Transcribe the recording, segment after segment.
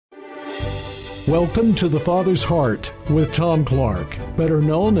Welcome to The Father's Heart with Tom Clark, better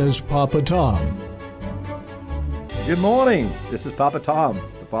known as Papa Tom. Good morning. This is Papa Tom,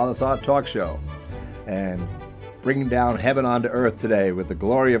 the Father's Heart Talk Show, and bringing down heaven onto earth today with the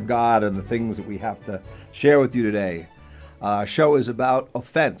glory of God and the things that we have to share with you today. Our show is about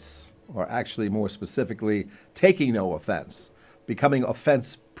offense, or actually more specifically, taking no offense, becoming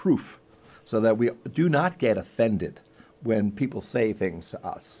offense-proof, so that we do not get offended when people say things to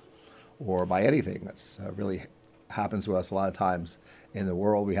us, or by anything that's really happens to us a lot of times in the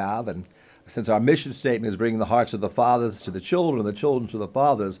world we have. And since our mission statement is bringing the hearts of the fathers to the children and the children to the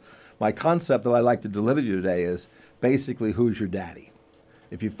fathers, my concept that I like to deliver to you today is basically, who's your daddy?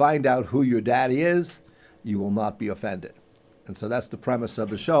 If you find out who your daddy is, you will not be offended. And so that's the premise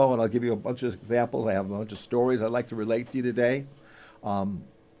of the show, and I'll give you a bunch of examples. I have a bunch of stories I'd like to relate to you today, all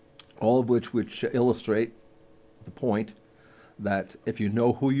of which illustrate the point that if you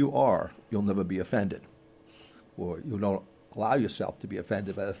know who you are, you'll never be offended, or you don't allow yourself to be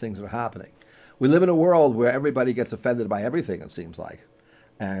offended by the things that are happening. We live in a world where everybody gets offended by everything, it seems like,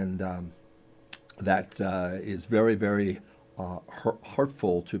 and that is very, very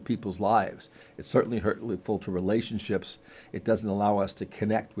hurtful to people's lives. It's certainly hurtful to relationships. It doesn't allow us to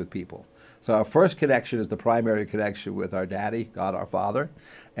connect with people. So our first connection is the primary connection with our daddy, God our Father,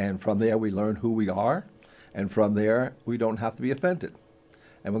 and from there we learn who we are, and from there we don't have to be offended.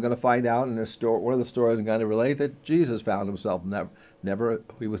 And we're going to find out in this story, one of the stories I'm going to relate, that Jesus found himself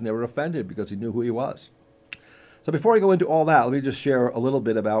he was never offended because he knew who he was. So before I go into all that, let me just share a little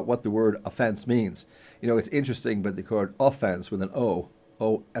bit about what the word offense means. You know, it's interesting, but the word offense with an O,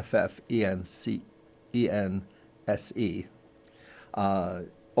 O-F-F-E-N-C-E-N-S-E,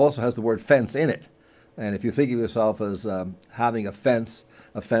 also has the word fence in it. And if you think of yourself as having a fence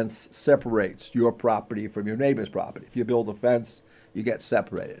separates your property from your neighbor's property. If you build a fence, you get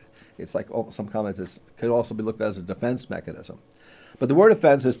separated. It's like some comments, it can also be looked at as a defense mechanism. But the word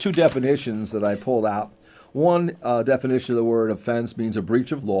offense has two definitions that I pulled out. One definition of the word offense means a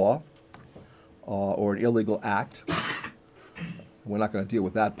breach of law or an illegal act. We're not going to deal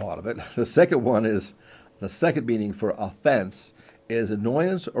with that part of it. The second meaning for offense is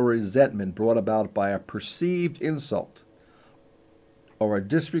annoyance or resentment brought about by a perceived insult or a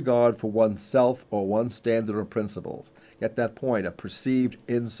disregard for oneself or one's standard or principles. Get that point, a perceived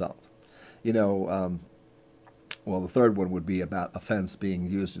insult. You know, the third one would be about offense being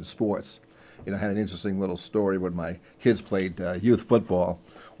used in sports. You know, I had an interesting little story when my kids played youth football.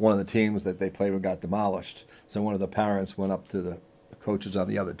 One of the teams that they played with got demolished. So one of the parents went up to the coaches on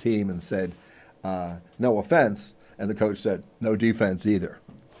the other team and said, no offense. And the coach said, no defense either.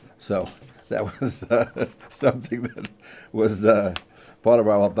 So that was something that was part of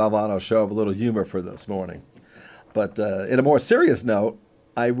our Valvano show of a little humor for this morning. But in a more serious note,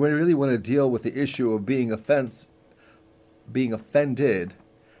 I really want to deal with the issue of being offended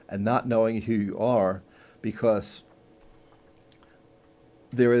and not knowing who you are, because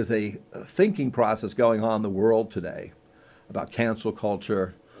there is a thinking process going on in the world today about cancel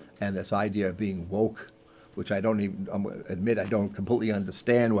culture and this idea of being woke, which I don't even admit I don't completely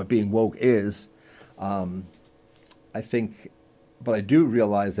understand what being woke is. I think, but I do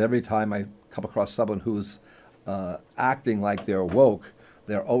realize that every time I come across someone who's acting like they're woke,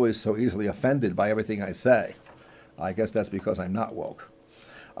 they're always so easily offended by everything I say. I guess that's because I'm not woke.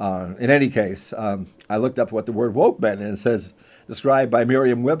 In any case, I looked up what the word woke meant, and it says, described by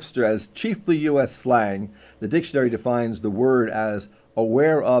Merriam-Webster as chiefly U.S. slang, the dictionary defines the word as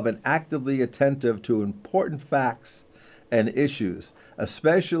aware of and actively attentive to important facts and issues,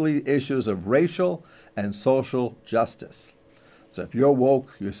 especially issues of racial and social justice. So if you're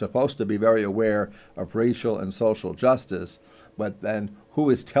woke, you're supposed to be very aware of racial and social justice, but then who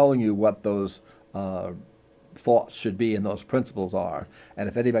is telling you what those thoughts should be and those principles are? And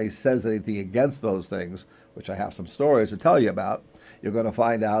if anybody says anything against those things, which I have some stories to tell you about, you're going to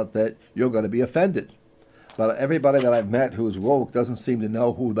find out that you're going to be offended. But everybody that I've met who's woke doesn't seem to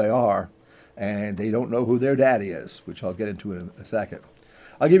know who they are, and they don't know who their daddy is, which I'll get into in a second.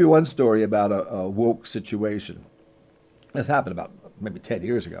 I'll give you one story about a woke situation. This happened about maybe 10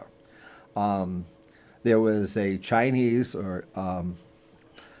 years ago. There was a Chinese or a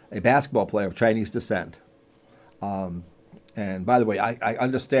basketball player of Chinese descent. And by the way, I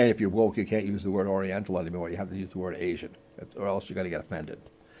understand if you're woke, you can't use the word Oriental anymore. You have to use the word Asian, or else you're going to get offended.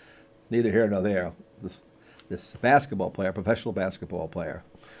 Neither here nor there. This basketball player, professional basketball player,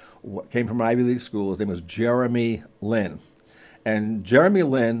 came from an Ivy League school. His name was Jeremy Lin. And Jeremy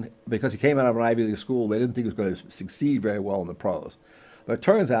Lin, because he came out of an Ivy League school, they didn't think he was going to succeed very well in the pros. But it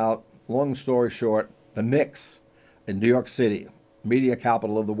turns out, long story short, the Knicks in New York City, media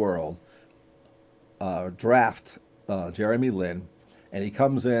capital of the world, draft Jeremy Lin, and he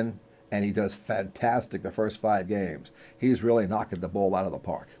comes in and he does fantastic the first 5 games. He's really knocking the ball out of the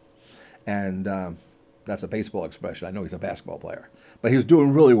park. And that's a baseball expression. I know he's a basketball player. But he was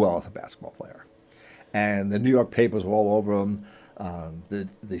doing really well as a basketball player. And the New York papers were all over him.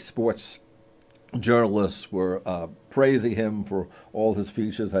 The sports journalists were praising him for all his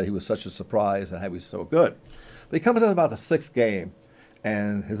features, that he was such a surprise and how he was so good. But he comes in about the 6th game,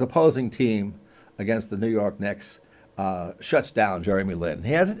 and his opposing team against the New York Knicks shuts down Jeremy Lin.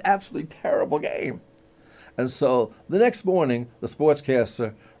 He has an absolutely terrible game. And so the next morning, the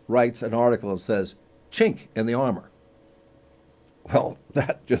sportscaster writes an article and says, "Chink in the armor." Well,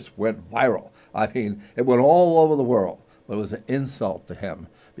 that just went viral. I mean, it went all over the world. But it was an insult to him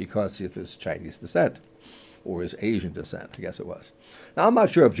because of his Chinese descent, or his Asian descent, I guess it was. Now, I'm not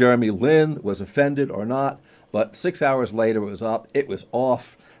sure if Jeremy Lin was offended or not, but 6 hours later it was up. It was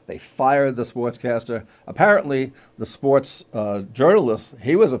off. They fired the sportscaster. Apparently, the sports journalist,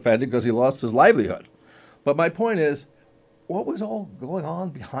 he was offended because he lost his livelihood. But my point is, what was all going on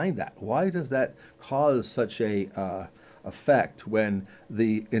behind that? Why does that cause such a effect when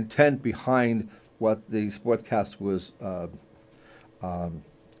the intent behind what the sportscast was,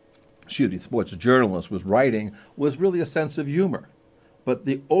 sports journalist was writing was really a sense of humor? But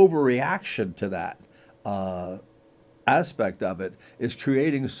the overreaction to that aspect of it is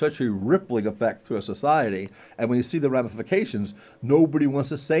creating such a rippling effect through a society. And when you see the ramifications, nobody wants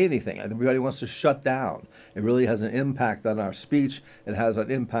to say anything. Everybody wants to shut down. It really has an impact on our speech. It has an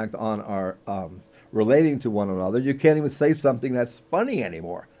impact on our relating to one another. You can't even say something that's funny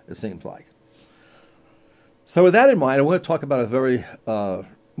anymore, it seems like. So with that in mind, I want to talk about a very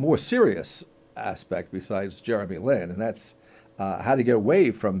more serious aspect besides Jeremy Lin, and that's how to get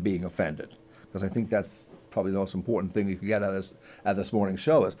away from being offended. Because I think that's probably the most important thing you can get out of this morning's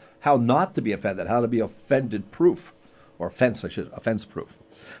show is how not to be offended, how to be offended-proof, or offense-proof.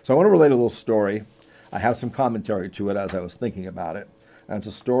 So I want to relate a little story. I have some commentary to it as I was thinking about it. And it's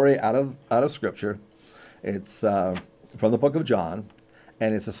a story out of Scripture. It's from the book of John,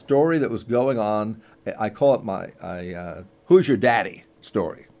 and it's a story that was going on. I call it my Who's Your Daddy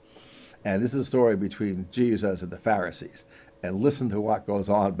story. And this is a story between Jesus and the Pharisees. And listen to what goes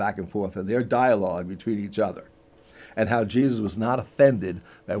on back and forth in their dialogue between each other, and how Jesus was not offended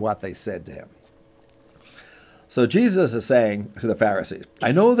by what they said to him. So Jesus is saying to the Pharisees,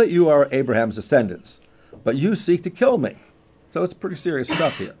 "I know that you are Abraham's descendants, but you seek to kill me." So it's pretty serious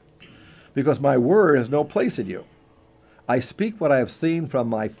stuff here. "Because my word has no place in you. I speak what I have seen from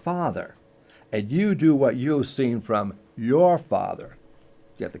my Father, and you do what you have seen from your father."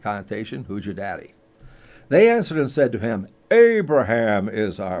 Get the connotation? Who's your daddy? They answered and said to him, "Abraham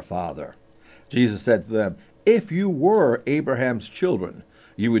is our father." Jesus said to them, "If you were Abraham's children,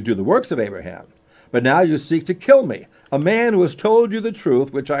 you would do the works of Abraham. But now you seek to kill me, a man who has told you the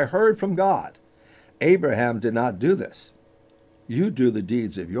truth, which I heard from God. Abraham did not do this. You do the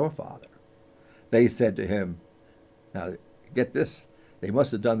deeds of your father." They said to him, now get this, they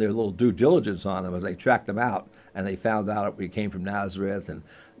must have done their little due diligence on him as they tracked him out, and they found out he came from Nazareth, and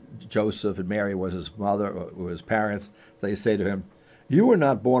Joseph and Mary was his mother, or his parents. They say to him, "You were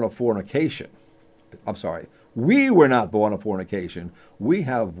not born of fornication." We were not born of fornication. We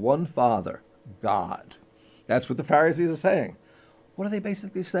have one Father, God. That's what the Pharisees are saying. What are they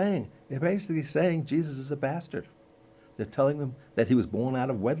basically saying? They're basically saying Jesus is a bastard. They're telling them that he was born out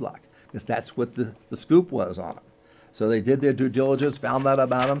of wedlock, because that's what the scoop was on him. So they did their due diligence, found out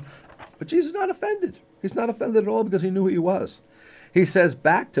about him. But Jesus is not offended. He's not offended at all because he knew who he was. He says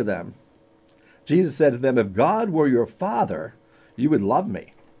back to them, Jesus said to them, "If God were your Father, you would love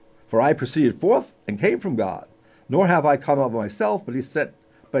me. For I proceeded forth and came from God. Nor have I come of myself, but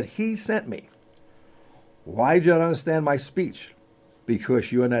he sent me. Why do you not understand my speech?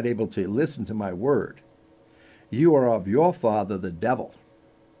 Because you are not able to listen to my word. You are of your father, the devil,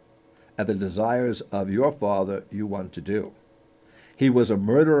 and the desires of your father you want to do. He was a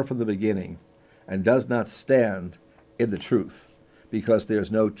murderer from the beginning and does not stand in the truth, because there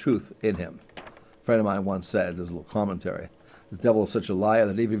is no truth in him." A friend of mine once said, there's a little commentary, the devil is such a liar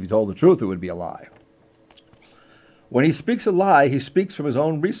that even if he told the truth, it would be a lie. When he speaks a lie, he speaks from his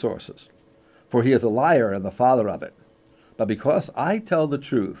own resources, for he is a liar and the father of it. But because I tell the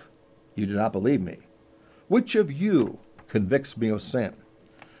truth, you do not believe me. Which of you convicts me of sin?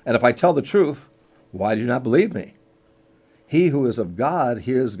 And if I tell the truth, why do you not believe me? He who is of God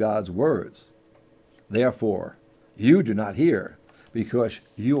hears God's words. Therefore, you do not hear, because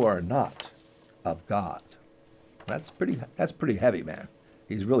you are not of God. That's pretty heavy, man.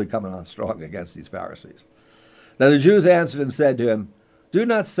 He's really coming on strong against these Pharisees. Then the Jews answered and said to him,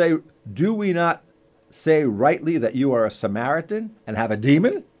 "Do we not say rightly that you are a Samaritan and have a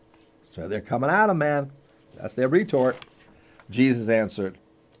demon? So they're coming at him, man. That's their retort. Jesus answered,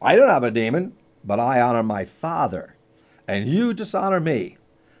 I don't have a demon, but I honor my Father, and you dishonor me,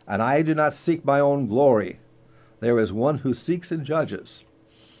 and I do not seek my own glory. There is one who seeks and judges.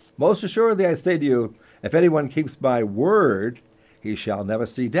 Most assuredly I say to you, if anyone keeps my word, he shall never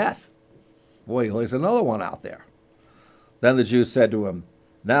see death. Boy, there's another one out there. Then the Jews said to him,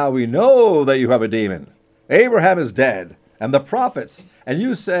 now we know that you have a demon. Abraham is dead, and the prophets, and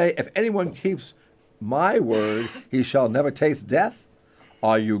you say, if anyone keeps my word, he shall never taste death.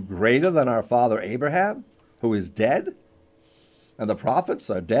 Are you greater than our father Abraham, who is dead? And the prophets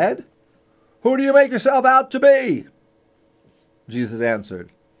are dead? Who do you make yourself out to be? Jesus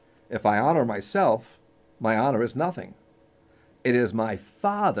answered, if I honor myself, my honor is nothing. It is my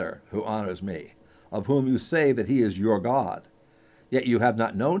Father who honors me, of whom you say that he is your God. Yet you have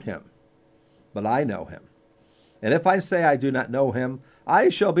not known him, but I know him. And if I say I do not know him, I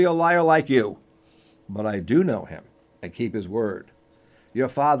shall be a liar like you. But I do know him and keep his word. Your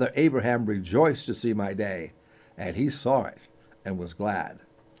father Abraham rejoiced to see my day, and he saw it and was glad.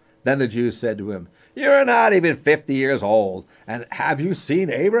 Then the Jews said to him, you are not even 50 years old, and have you seen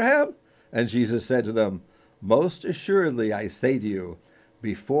Abraham? And Jesus said to them, most assuredly I say to you,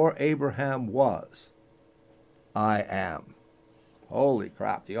 before Abraham was, I am. Holy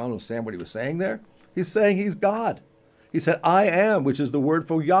crap, do you understand what he was saying there? He's saying he's God. He said, I am, which is the word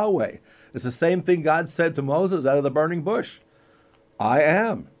for Yahweh. It's the same thing God said to Moses out of the burning bush. I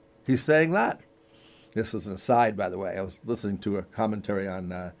am. He's saying that. This is an aside, by the way. I was listening to a commentary on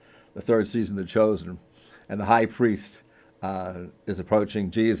the third season of The Chosen, and the high priest is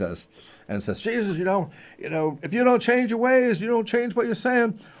approaching Jesus and says, Jesus, if you don't change your ways, you don't change what you're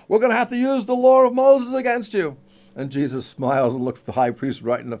saying, we're going to have to use the law of Moses against you. And Jesus smiles and looks the high priest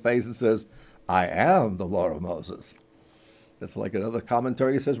right in the face and says, I am the law of Moses. It's like another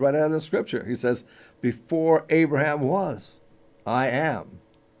commentary he says right out of the scripture. He says, before Abraham was, I am.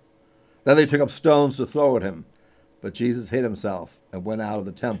 Then they took up stones to throw at him, but Jesus hid himself and went out of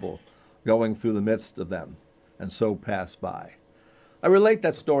the temple, going through the midst of them, and so passed by. I relate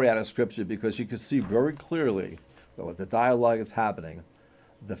that story out of scripture because you can see very clearly that what the dialogue is happening,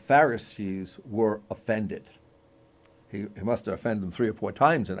 the Pharisees were offended. He must have offended them 3 or 4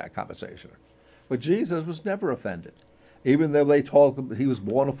 times in that conversation. But Jesus was never offended, even though they told him he was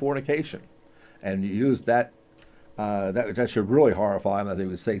born of fornication. And you used that, that should really horrify him, that they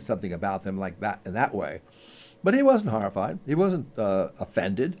would say something about them like that in that way. But he wasn't horrified. He wasn't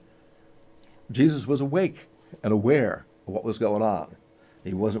offended. Jesus was awake and aware of what was going on.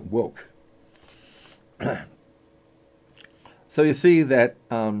 He wasn't woke. So you see that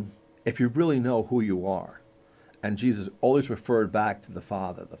if you really know who you are, and Jesus always referred back to the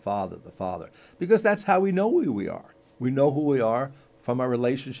Father, the Father, the Father, because that's how we know who we are. We know who we are from our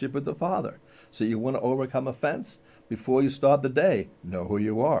relationship with the Father. So you want to overcome offense? Before you start the day, know who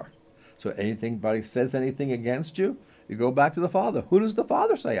you are. So anybody says anything against you, you go back to the Father. Who does the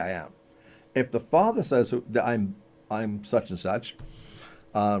Father say I am? If the Father says that I'm such and such,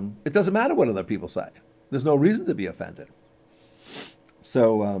 it doesn't matter what other people say. There's no reason to be offended.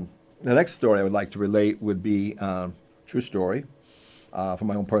 So the next story I would like to relate would be a true story from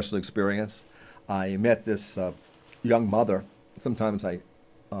my own personal experience. I met this young mother. Sometimes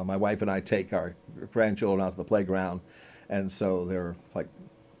my wife and I take our grandchildren out to the playground, and so they're like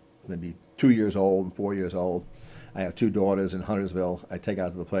maybe 2 years old and 4 years old. I have 2 daughters in Huntersville. I take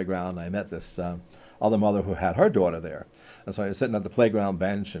out to the playground. I met this other mother who had her daughter there. And so I was sitting at the playground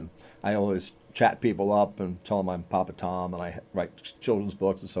bench, and I always chat people up and tell them I'm Papa Tom, and I write children's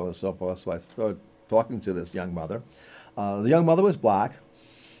books and so on and so forth. So I started talking to this young mother. The young mother was black,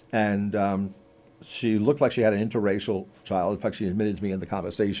 and she looked like she had an interracial child. In fact, she admitted to me in the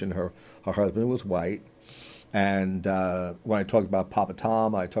conversation her husband was white. And when I talked about Papa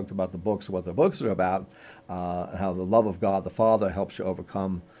Tom, I talked about the books, what the books are about, and how the love of God the Father helps you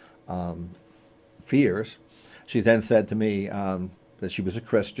overcome fears. She then said to me that she was a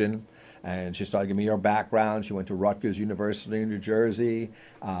Christian, and she started giving me her background. She went to Rutgers University in New Jersey,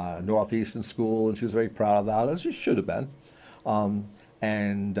 Northeastern School, and she was very proud of that, as she should have been.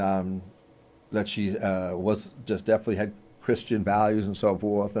 That she was just definitely had Christian values and so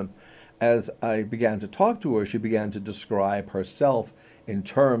forth. And as I began to talk to her, she began to describe herself in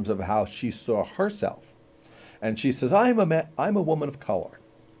terms of how she saw herself. And she says, I'm a woman of color.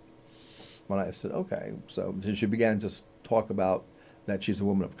 When I said, okay. So she began to talk about that she's a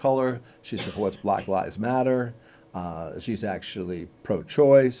woman of color. She supports Black Lives Matter. She's actually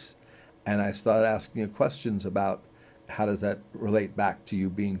pro-choice. And I started asking her questions about how does that relate back to you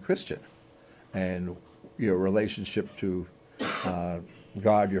being Christian? and your relationship to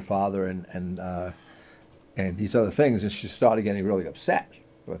God, your Father, and these other things. And she started getting really upset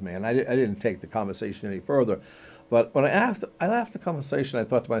with me, and I didn't take the conversation any further. But when I left the conversation, I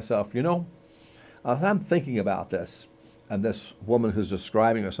thought to myself, as I'm thinking about this, and this woman who's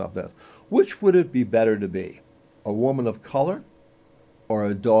describing herself this, which would it be better to be, a woman of color or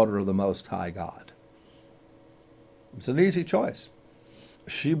a daughter of the Most High God? It's an easy choice.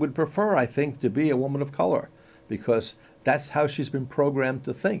 She would prefer, I think, to be a woman of color because that's how she's been programmed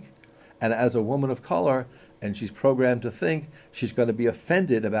to think. And as a woman of color, and she's programmed to think, she's going to be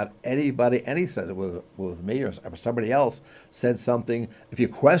offended about anybody, with me or somebody else said something. If you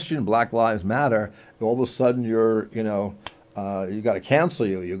question Black Lives Matter, all of a sudden you got to cancel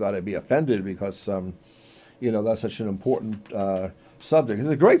you. You got to be offended because, that's such an important subject. It's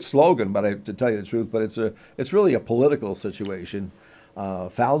a great slogan, but to tell you the truth, but it's really a political situation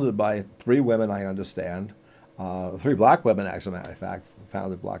founded by three women, I understand. Three black women, as a matter of fact,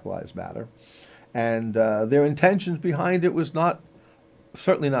 founded Black Lives Matter. And their intentions behind it was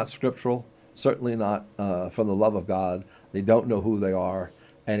certainly not scriptural, certainly not from the love of God. They don't know who they are,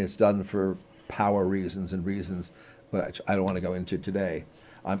 and it's done for power reasons and reasons which I don't want to go into today.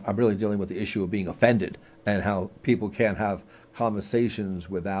 I'm really dealing with the issue of being offended and how people can't have conversations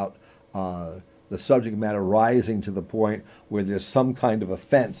without the subject matter rising to the point where there's some kind of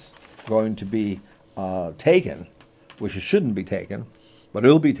offense going to be taken, which it shouldn't be taken, but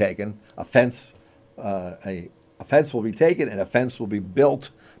it'll be taken. Offense will be taken, and offense will be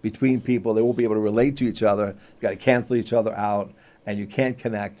built between people. They won't be able to relate to each other. You've got to cancel each other out, and you can't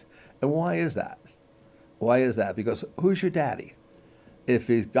connect. And why is that? Why is that? Because who's your daddy?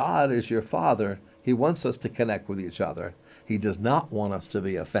 If God is your father, he wants us to connect with each other. He does not want us to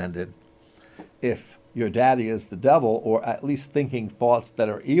be offended. If your daddy is the devil, or at least thinking thoughts that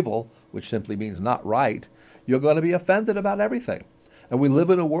are evil, which simply means not right, you're going to be offended about everything. And we live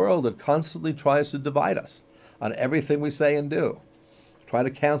in a world that constantly tries to divide us on everything we say and do. Try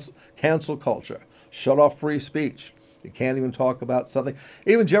to cancel culture, shut off free speech. You can't even talk about something.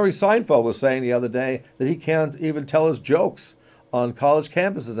 Even Jerry Seinfeld was saying the other day that he can't even tell his jokes on college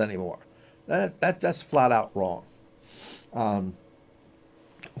campuses anymore. That's flat out wrong.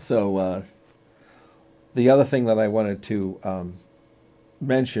 The other thing that I wanted to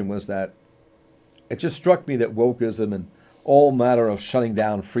mention was that it just struck me that wokeism and all matter of shutting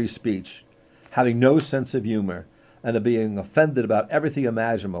down free speech, having no sense of humor, and of being offended about everything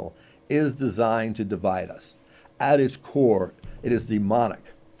imaginable is designed to divide us. At its core, it is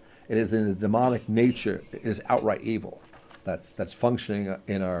demonic. It is in the demonic nature. It is outright evil that's functioning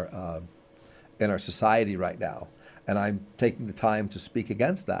in our society right now. And I'm taking the time to speak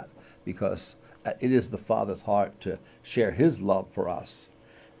against that because it is the Father's heart to share His love for us,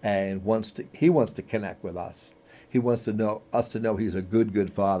 and He wants to connect with us. He wants us to know He's a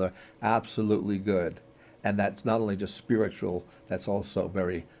good Father, absolutely good. And that's not only just spiritual, that's also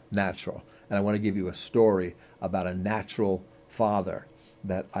very natural. And I want to give you a story about a natural father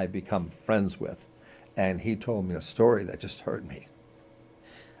that I become friends with. And he told me a story that just hurt me.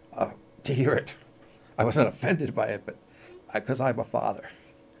 To hear it, I wasn't offended by it, but because I'm a father.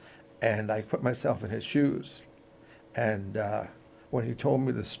 And I put myself in his shoes. And when he told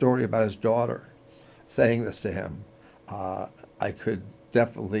me the story about his daughter saying this to him, I could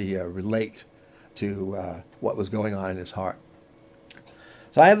definitely relate to what was going on in his heart.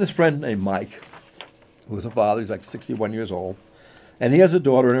 So I have this friend named Mike, who's a father. He's like 61 years old. And he has a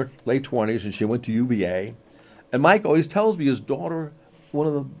daughter in her late 20s, and she went to UVA. And Mike always tells me his daughter, one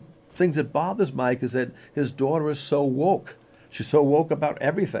of the things that bothers Mike is that his daughter is so woke. She's so woke about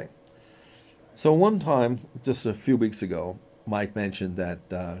everything. So one time, just a few weeks ago, Mike mentioned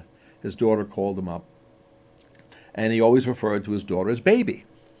that his daughter called him up, and he always referred to his daughter as baby.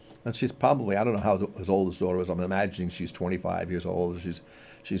 And she's probably, I don't know how his oldest daughter is. I'm imagining she's 25 years old.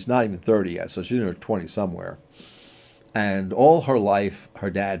 She's not even 30 yet, so she's in her 20s somewhere. And all her life,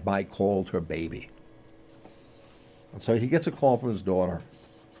 her dad, Mike, called her baby. And so he gets a call from his daughter.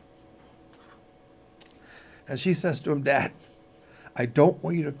 And she says to him, "Dad, I don't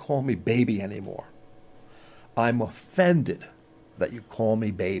want you to call me baby anymore. I'm offended that you call me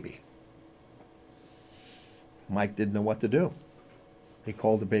baby." Mike didn't know what to do. He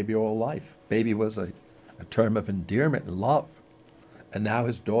called her baby all life. Baby was a term of endearment and love. And now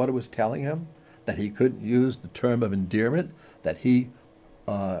his daughter was telling him that he couldn't use the term of endearment that he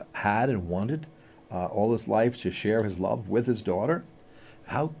had and wanted all his life to share his love with his daughter.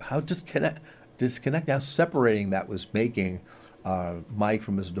 How disconnect, how separating that was making Mike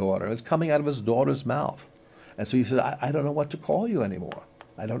from his daughter. It's coming out of his daughter's mouth. And so he said, I don't know what to call you anymore.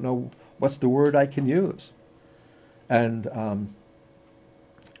 I don't know What's the word I can use? And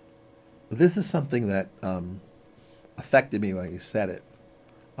this is something that affected me when he said it.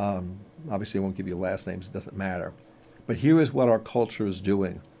 Obviously, I won't give you last names. It doesn't matter. But here is what our culture is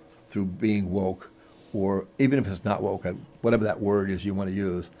doing through being woke, or even if it's not woke, whatever that word is you want to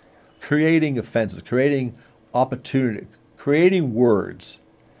use, creating offenses, creating opportunity, creating words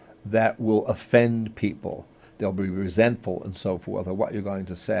that will offend people. They'll be resentful and so forth of what you're going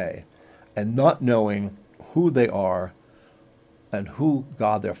to say, and not knowing who they are and who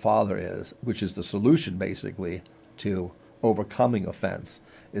God their Father is, which is the solution basically to overcoming offense,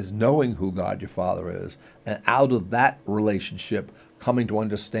 is knowing who God your Father is, and out of that relationship coming to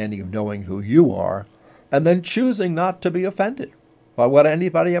understanding of knowing who you are, and then choosing not to be offended by what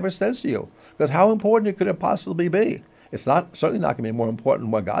anybody ever says to you. Because how important could it possibly be? It's certainly not going to be more important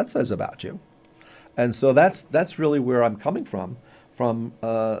than what God says about you. And so that's really where I'm coming from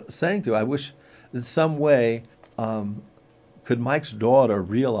saying to, I wish in some way, could Mike's daughter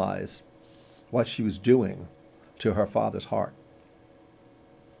realize what she was doing to her father's heart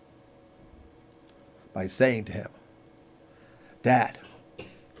by saying to him, Dad,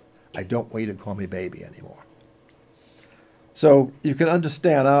 I don't want you to call me baby anymore. So you can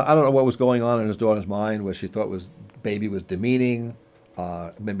understand, I don't know what was going on in his daughter's mind, where she thought baby was demeaning.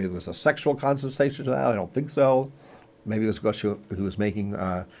 Maybe it was a sexual connotation to that. I don't think so. Maybe it was because he was making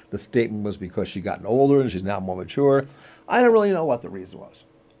the statement was because she'd gotten older and she's now more mature. I don't really know what the reason was.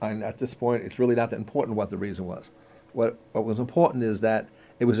 And at this point, it's really not that important what the reason was. What was important is that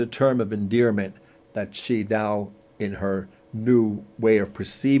it was a term of endearment that she now, in her new way of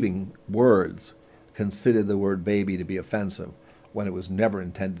perceiving words, considered the word baby to be offensive, when it was never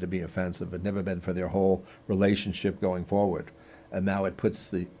intended to be offensive. It never been for their whole relationship going forward. And now it puts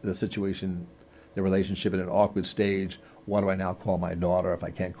the situation, the relationship in an awkward stage. What do I now call my daughter if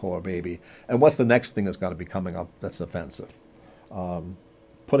I can't call her baby? And what's the next thing that's going to be coming up that's offensive?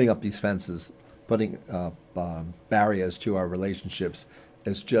 Putting up these fences, putting barriers to our relationships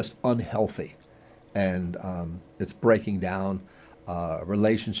is just unhealthy. And it's breaking down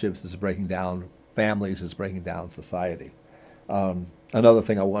relationships, it's breaking down families, it's breaking down society. Another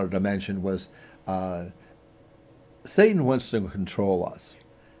thing I wanted to mention was Satan wants to control us.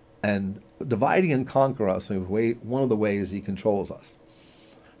 And dividing and conquer us is one of the ways he controls us.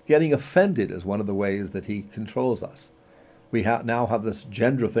 Getting offended is one of the ways that he controls us. We now have this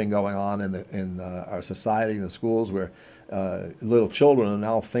gender thing going on in our society, in the schools, where little children are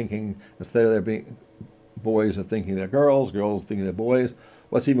now thinking, instead of there being boys are thinking they're girls, girls thinking they're boys.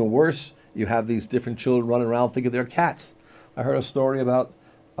 What's even worse, you have these different children running around thinking they're cats. I heard a story about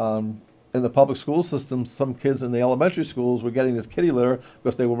in the public school system, some kids in the elementary schools were getting this kitty litter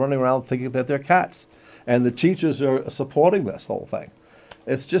because they were running around thinking that they're cats. And the teachers are supporting this whole thing.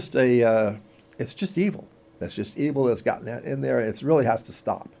 It's just it's just evil. That's just evil that's gotten in there. It really has to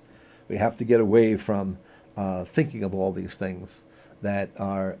stop. We have to get away from thinking of all these things that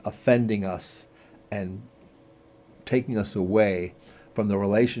are offending us and taking us away from the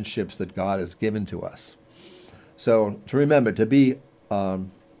relationships that God has given to us. So to remember, to be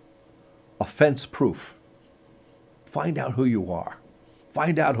offense-proof, find out who you are.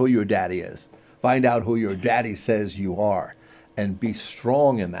 Find out who your daddy is. Find out who your daddy says you are, and be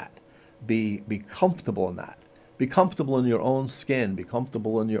strong in that. Be comfortable in that. Be comfortable in your own skin. Be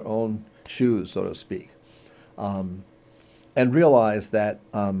comfortable in your own shoes, so to speak. And realize that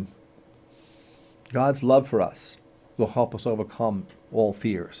God's love for us will help us overcome all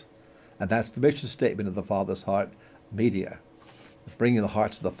fears. And that's the mission statement of the Father's Heart Media, bringing the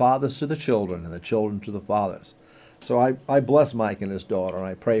hearts of the fathers to the children and the children to the fathers. So I bless Mike and his daughter, and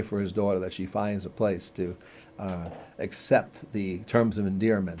I pray for his daughter that she finds a place to accept the terms of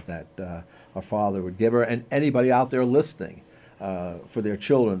endearment that our Father would give her, and anybody out there listening, for their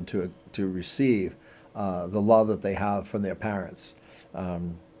children to receive the love that they have from their parents.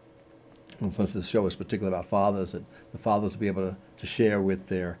 And since this show is particularly about fathers, that the fathers will be able to share with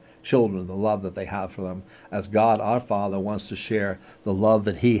their children the love that they have for them, as God, our Father, wants to share the love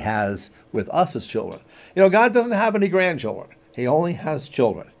that he has with us as children. You know, God doesn't have any grandchildren. He only has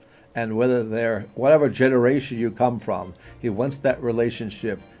children. And whether they're whatever generation you come from, he wants that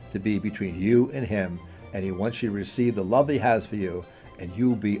relationship to be between you and him, and he wants you to receive the love he has for you, and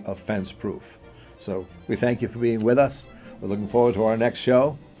you be offense-proof. So we thank you for being with us. We're looking forward to our next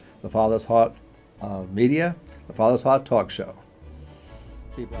show, the Father's Heart Media, the Father's Heart Talk Show.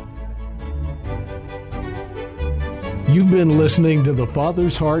 Be blessed. You've been listening to The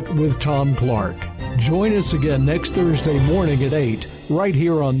Father's Heart with Tom Clark. Join us again next Thursday morning at 8, right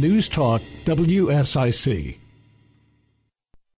here on News Talk WSIC.